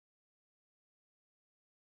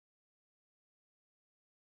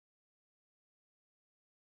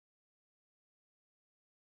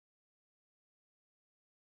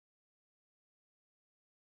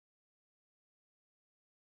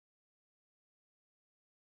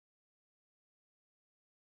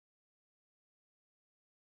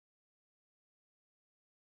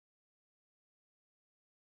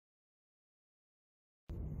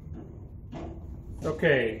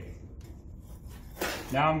Okay,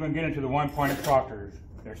 now I'm going to get into the one-pointed proctors.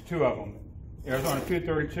 There's two of them. Arizona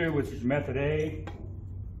 232, which is method A,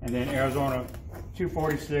 and then Arizona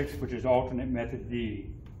 246, which is alternate method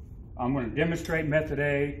D. I'm going to demonstrate method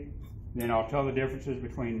A, then I'll tell the differences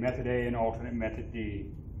between method A and alternate method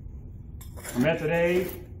D. For method A,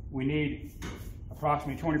 we need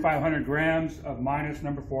approximately 2,500 grams of minus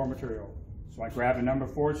number 4 material. So I grab a number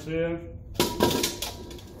 4 sieve,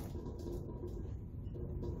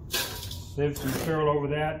 sieve some material over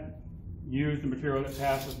that, use the material that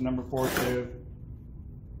passes the number 4 sieve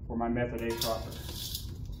for my method A proctor.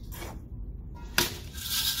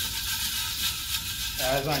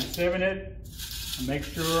 As I'm sieving it, I make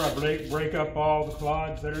sure I break up all the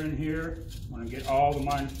clods that are in here. I'm going to get all the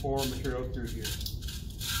minus 4 material through here.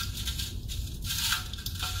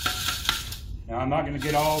 Now I'm not going to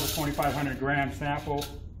get all the 2,500 gram sample.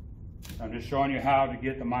 I'm just showing you how to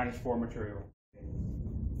get the minus 4 material.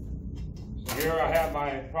 So here I have my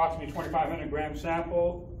approximately 2,500 gram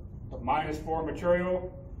sample of minus 4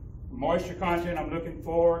 material. The moisture content I'm looking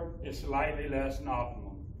for is slightly less than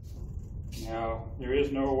optimum. Now, there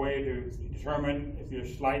is no way to determine if you're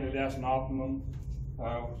slightly less than optimum.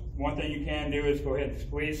 One thing you can do is go ahead and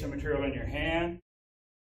squeeze some material in your hand,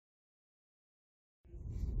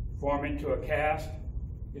 form into a cast.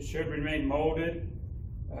 It should remain molded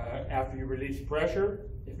after you release pressure.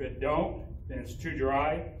 If it don't, then it's too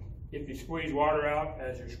dry. If you squeeze water out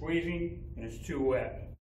as you're squeezing, then it's too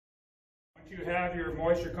wet. Once you have your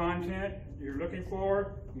moisture content you're looking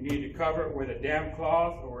for, you need to cover it with a damp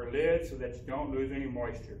cloth or a lid so that you don't lose any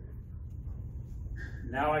moisture.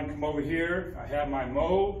 Now I can come over here. I have my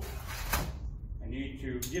mold. I need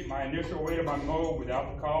to get my initial weight of my mold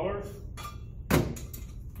without the collars.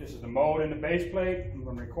 This is the mold in the base plate. I'm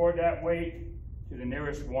going to record that weight to the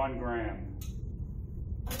nearest 1 gram.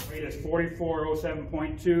 Weight is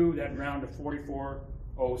 4407.2. That round to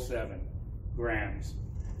 4407 grams.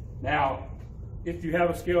 Now, if you have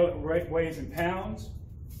a scale that weighs in pounds,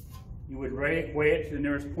 you would weigh it to the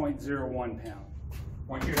nearest 0.01 pound.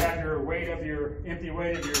 Once you have your empty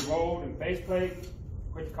weight of your mold and base plate,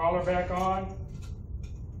 put the collar back on.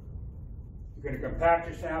 You're going to compact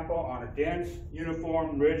your sample on a dense,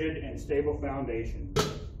 uniform, rigid, and stable foundation.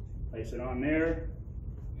 Place it on there.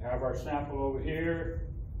 We have our sample over here.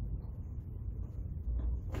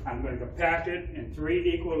 I'm going to compact it in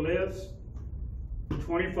 3 equal lifts.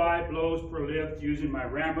 25 blows per lift using my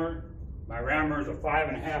rammer. My rammer is a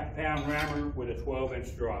 5.5 pound rammer with a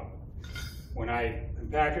 12-inch drop. When I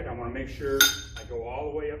compact it, I want to make sure I go all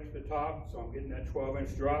the way up to the top, so I'm getting that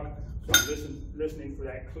 12-inch drop. So I'm listening for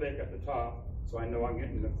that click at the top, so I know I'm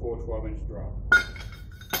getting the full 12-inch drop.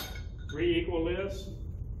 3 equal lifts.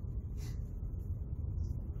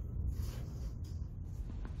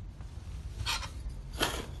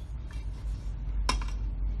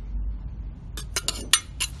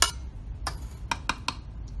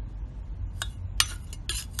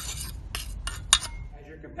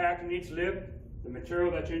 Compacting each lift, the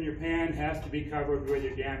material that's in your pan has to be covered with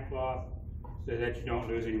your damp cloth so that you don't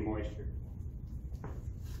lose any moisture. I'm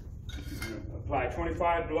going to apply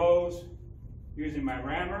 25 blows using my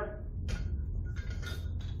rammer. I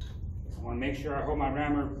want to make sure I hold my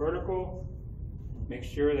rammer vertical. Make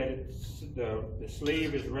sure that the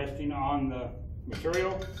sleeve is resting on the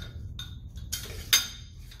material.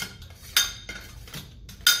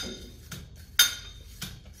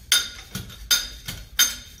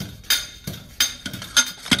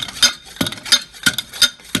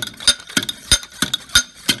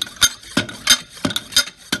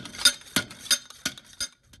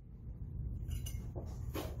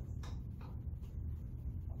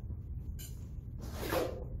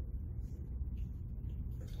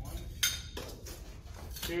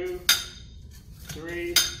 Two,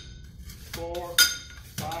 3, 4,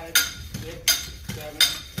 5, 6, 7,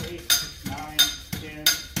 8, 9, 10,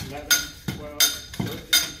 11, 12, 13,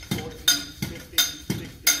 14, 15,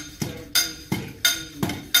 16, 17, 18,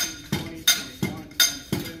 19, 20, 21,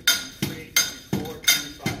 22, 23, 24,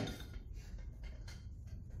 25.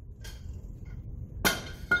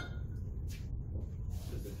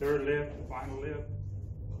 This is the third lift, the final lift.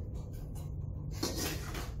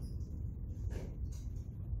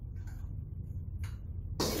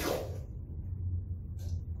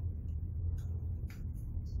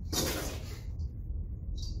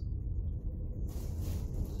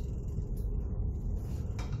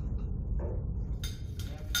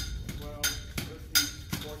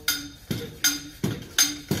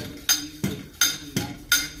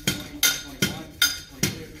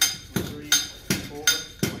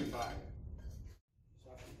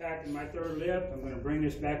 Back in my third lift, I'm going to bring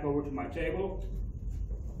this back over to my table.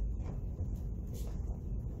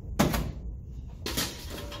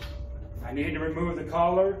 I need to remove the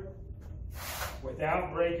collar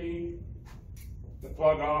without breaking the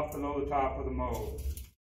plug off below the top of the mold.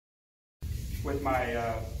 With my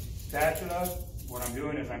spatula, what I'm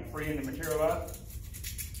doing is I'm freeing the material up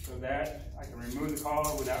so that I can remove the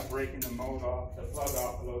collar without breaking the plug off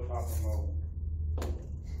below the top of the mold.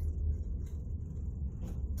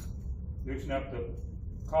 Loosen up the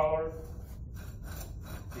collar.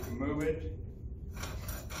 You can move it,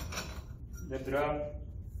 lift it up.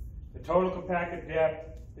 The total compacted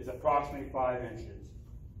depth is approximately 5 inches.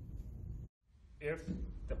 If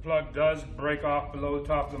the plug does break off below the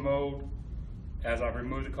top of the mold, as I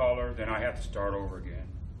remove the collar, then I have to start over again.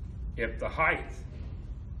 If the height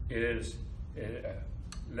is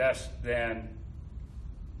less than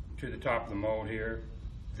to the top of the mold here,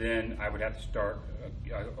 then I would have to start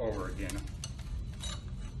over again.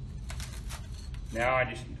 Now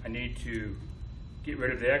I need to get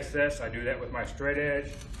rid of the excess. I do that with my straight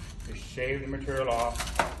edge. Just shave the material off.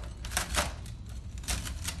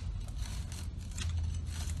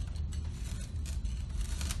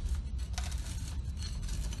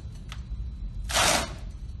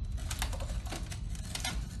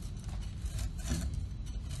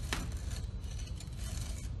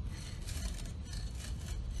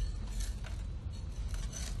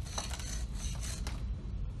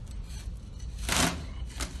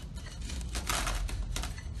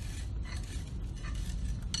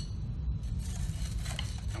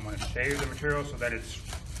 I'm going to shave the material so that it's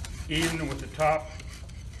even with the top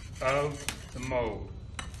of the mold.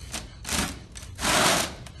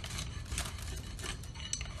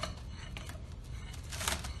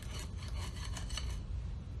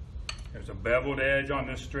 There's a beveled edge on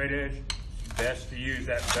this straight edge. It's best to use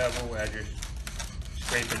that bevel as you're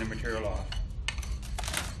scraping the material off.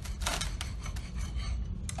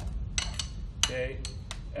 Okay,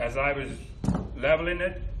 as I was leveling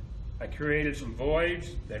it, I created some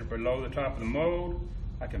voids that are below the top of the mold.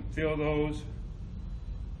 I can fill those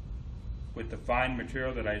with the fine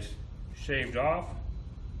material that I shaved off.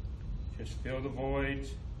 Just fill the voids,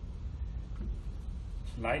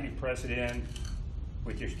 lightly press it in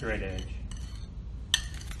with your straight edge.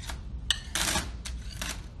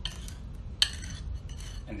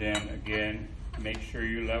 And then again, make sure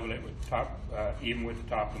you level it with even with the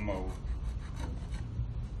top of the mold.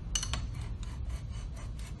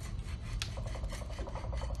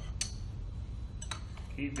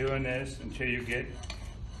 Keep doing this until you get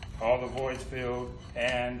all the voids filled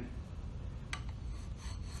and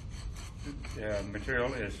the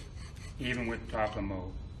material is even with the top of the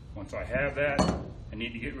mold. Once I have that, I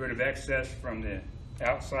need to get rid of excess from the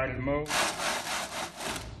outside of the mold.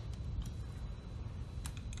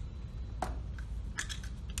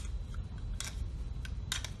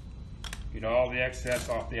 Get all the excess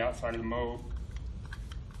off the outside of the mold.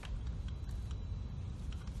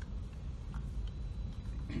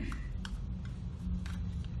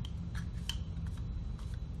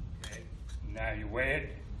 Okay, now you weigh it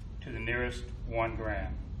to the nearest 1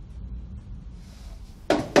 gram.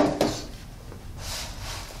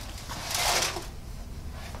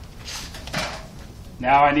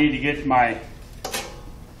 Now I need to get my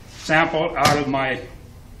sample out of my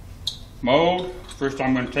mold. First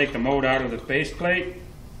I'm going to take the mold out of the base plate.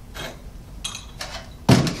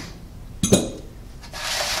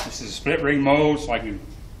 This is a split ring mold, so I can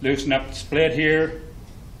loosen up the split here.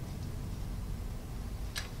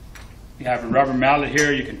 You have a rubber mallet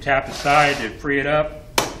here, you can tap the side to free it up.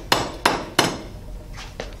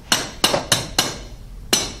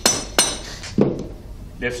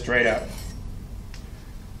 Lift straight up.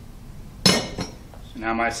 So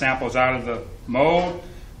now my sample's out of the mold.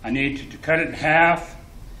 I need to cut it in half.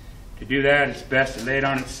 To do that, it's best to lay it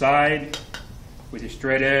on its side with your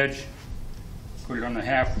straight edge. Put it on the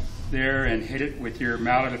half there and hit it with your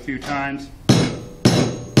mallet a few times.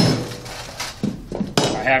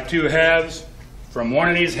 I have 2 halves. From one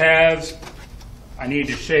of these halves, I need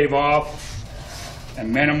to shave off a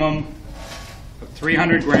minimum of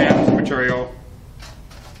 300 grams of material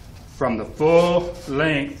from the full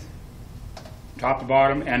length, top to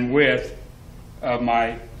bottom, and width of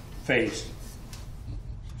my face.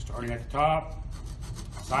 Starting at the top,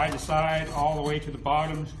 side to side, all the way to the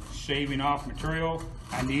bottom, shaving off material.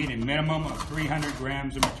 I need a minimum of 300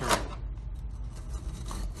 grams of material.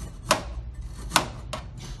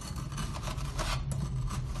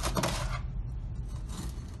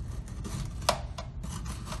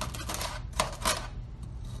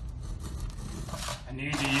 I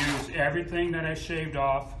need to use everything that I shaved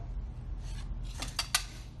off.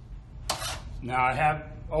 Now I have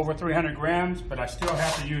over 300 grams, but I still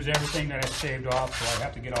have to use everything that I shaved off, so I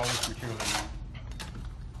have to get all this material in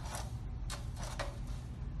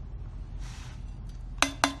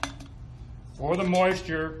For the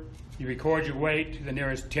moisture, you record your weight to the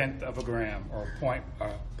nearest tenth of a gram, or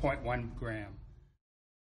 0.1 gram.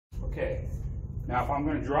 Okay, now if I'm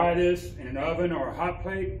going to dry this in an oven or a hot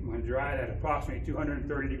plate, I'm going to dry it at approximately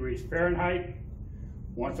 230 degrees Fahrenheit.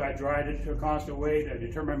 Once I dried it to a constant weight, I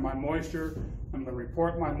determine my moisture. I'm going to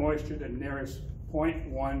report my moisture to the nearest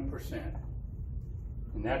 0.1%.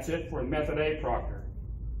 And that's it for method A, Proctor.